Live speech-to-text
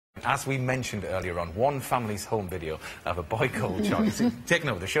As we mentioned earlier on, one family's home video of a boy called Charlie, he's taking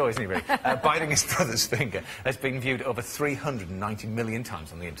over the show, isn't he, really? Biting his brother's finger, has been viewed over 390 million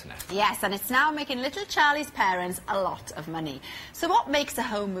times on the internet. Yes, and it's now making little Charlie's parents a lot of money. So what makes a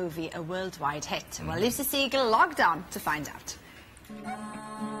home movie a worldwide hit? Well, Lucy Siegel logged on to find out.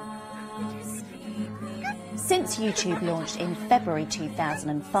 Since YouTube launched in February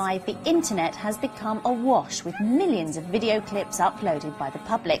 2005, the internet has become awash with millions of video clips uploaded by the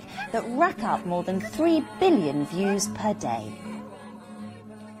public that rack up more than 3 billion views per day.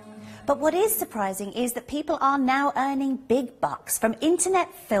 But what is surprising is that people are now earning big bucks from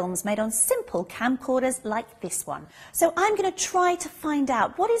internet films made on simple camcorders like this one. So I'm going to try to find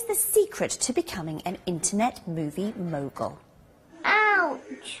out what is the secret to becoming an internet movie mogul.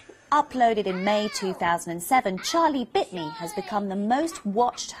 Ouch! Uploaded in May 2007, Charlie Bit Me has become the most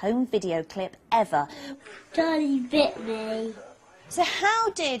watched home video clip ever. Charlie bit me. So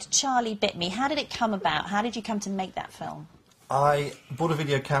how did Charlie Bit Me, how did it come about? How did you come to make that film? I bought a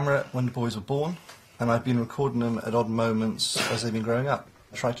video camera when the boys were born, and I've been recording them at odd moments as they've been growing up.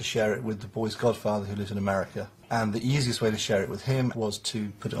 I tried to share it with the boy's godfather who lives in America, and the easiest way to share it with him was to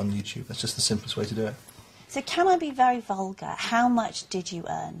put it on YouTube. That's just the simplest way to do it. So can I be very vulgar? How much did you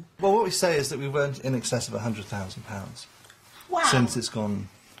earn? Well, what we say is that we've earned in excess of £100,000 Wow. since it's gone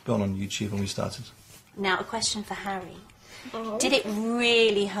on YouTube when we started. Now, a question for Harry. Did it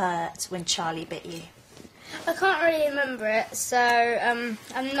really hurt when Charlie bit you? I can't really remember it, so I'm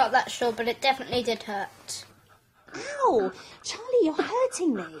not that sure, but it definitely did hurt. Ow! Charlie, you're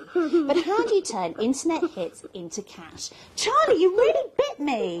hurting me. But how do you turn internet hits into cash? Charlie, you really bit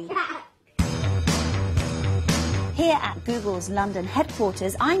me. Here at Google's London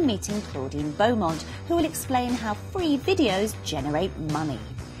headquarters, I'm meeting Claudine Beaumont, who will explain how free videos generate money.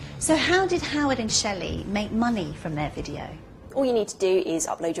 So how did Howard and Shelley make money from their video? All you need to do is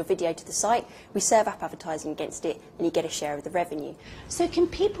upload your video to the site, we serve app advertising against it, and you get a share of the revenue. So can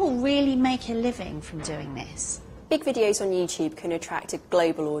people really make a living from doing this? Big videos on YouTube can attract a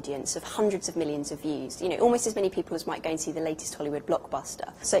global audience of hundreds of millions of views. You know, almost as many people as might go and see the latest Hollywood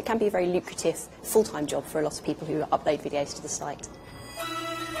blockbuster. So it can be a very lucrative full-time job for a lot of people who upload videos to the site.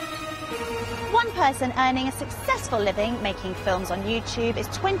 One person earning a successful living making films on YouTube is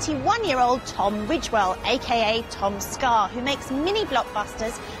 21-year-old Tom Ridgewell, aka TomSka, who makes mini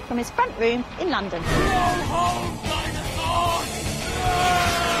blockbusters from his front room in London.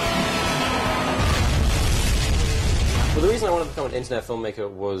 Well, the reason I wanted to become an internet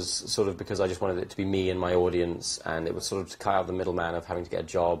filmmaker was sort of because I just wanted it to be me and my audience, and it was sort of to cut out the middleman of having to get a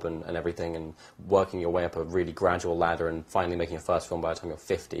job and everything, and working your way up a really gradual ladder and finally making your first film by the time you're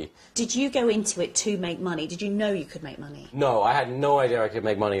 50. Did you go into it to make money? Did you know you could make money? No, I had no idea I could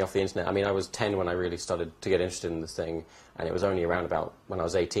make money off the internet. I mean, I was 10 when I really started to get interested in this thing, and it was only around about when I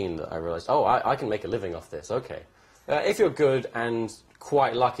was 18 that I realised, oh, I can make a living off this, okay. If you're good and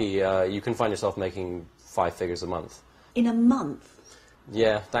quite lucky, you can find yourself making 5 figures a month. In a month?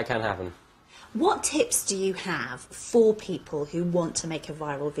 Yeah, that can happen. What tips do you have for people who want to make a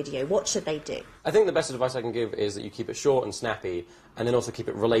viral video? What should they do? I think the best advice I can give is that you keep it short and snappy, and then also keep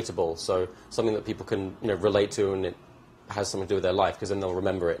it relatable, so something that people can, you know, relate to and it has something to do with their life, because then they'll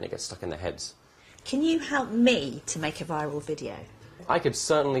remember it and it gets stuck in their heads. Can you help me to make a viral video? I could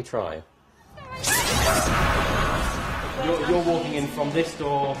certainly try. You're walking in from this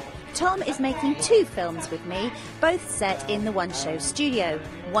door. Tom is making 2 films with me, both set in the One Show studio.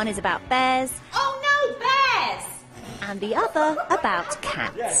 One is about bears. Oh no, bears! And the other about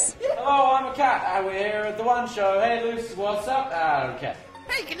cats. Yes. Hello, I'm a cat. We're here at the One Show. Hey, Luce, what's up? Okay.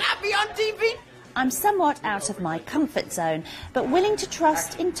 Hey, can I be on TV? I'm somewhat out of my comfort zone, but willing to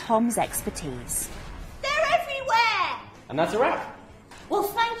trust in Tom's expertise. They're everywhere! And that's a wrap. Well,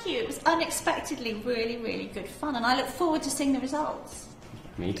 thank you. It was unexpectedly really, really good fun, and I look forward to seeing the results.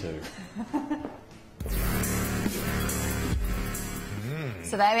 Me too.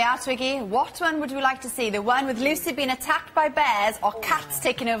 So there we are, Twiggy. What one would you like to see? The one with Lucy being attacked by bears or cats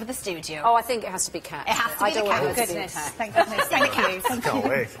taking over the studio? Oh, I think it has to be cats. It has to be the cat. Goodness. Thank goodness. Thank you. Thank you. Can't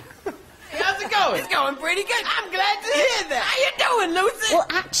wait. Hey, how's it going? It's going pretty good. I'm glad to hear that. How you doing, Lucy? Well,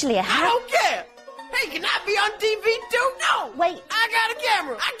 actually, I don't care. Hey, can I be on TV too? No. Wait. I got a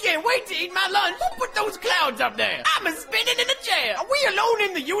camera. I can't wait to eat my lunch. Who put those clouds up there? I'm spinning in a chair. Are we alone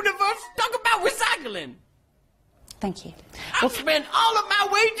in the universe? Talk about recycling. Thank you. I spend all of my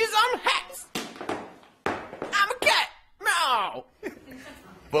wages on hats. I'm a cat. No.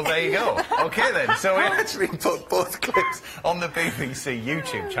 Well, there you go. OK, then. So we actually put both clips on the BBC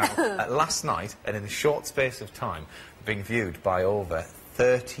YouTube channel last night, and in a short space of time, being viewed by over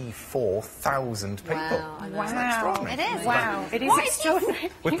 34,000 people. Wow, I know. Isn't that extraordinary? It is. Wow, it is extraordinary.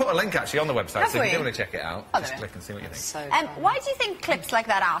 We've put a link actually on the website, Have so if we? you do want to check it out, Oh, just there. click and see what you think. So Why do you think clips like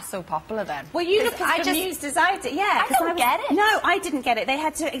that are so popular then? Well, you look I as just amused as I did. Yeah, I don't get it. No, I didn't get it. They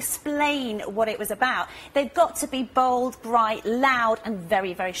had to explain what it was about. They've got to be bold, bright, loud, and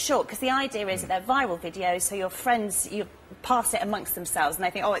very, very short. Because the idea is that they're viral videos, so your friends, you pass it amongst themselves, and they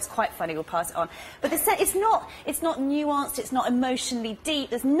think, oh, it's quite funny, we'll pass it on. But it's not nuanced. It's not emotionally deep.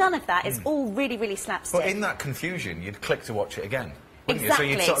 There's none of that. It's all really, really slapstick. But in that confusion, you'd click to watch it again. wouldn't Exactly.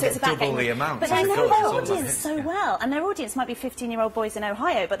 you? So you'd sort of it's get about double getting- the amount. But they know because their it's all audience hits, so yeah. well, and their audience might be 15-year-old boys in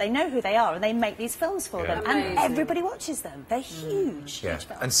Ohio, but they know who they are, and they make these films for them, and Amazing. everybody watches them. They're huge, Yeah, huge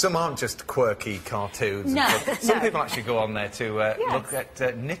films. and some aren't just quirky cartoons. No, and some no. people actually go on there to look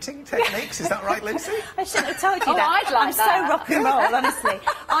at knitting techniques. Is that right, Lucy? I shouldn't have told you Oh, that. I'd like I'm that. so rock and roll, honestly.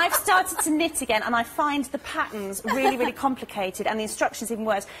 I've started to knit again, and I find the patterns really, really complicated, and the instructions even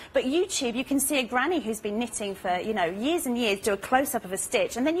worse. But YouTube, you can see a granny who's been knitting for, you know, years and years, do a close-up of a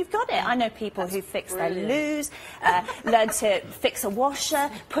stitch, and then you've got it. I know people who fix their loos, learn to fix a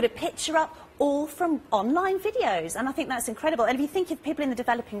washer, put a picture up, all from online videos, and I think that's incredible. And if you think of people in the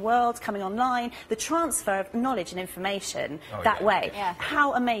developing world coming online, the transfer of knowledge and information that way,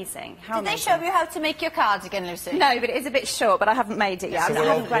 how amazing, how Did they amazing. show you how to make your cardigan, Lucy? No, but it is a bit short, but I haven't made it yet. So I we're all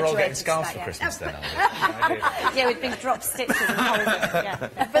haven't graduated getting to scarves that for yet. Christmas then, are we? Yeah, with big drop stitches and holes in it,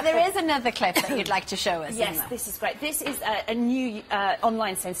 yeah. But there is another clip that you'd like to show us, Yes, isn't there? this is great. This is a new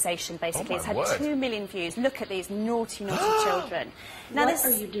online sensation, basically. Oh, It's my had word. 2 million views. Look at these naughty, naughty children. Now, What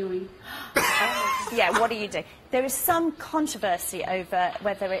are you doing? Yeah, what are you doing? There is some controversy over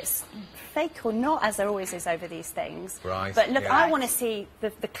whether it's fake or not, as there always is over these things. Right, But look, yeah. I want to see the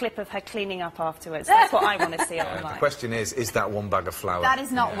clip of her cleaning up afterwards. That's what I want to see The online. question is that one bag of flour? That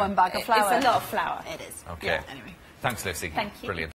is not one bag of flour. It's a lot of flour. It is. Okay. Yeah, anyway. Thanks, Lucy. Thank you. Brilliant.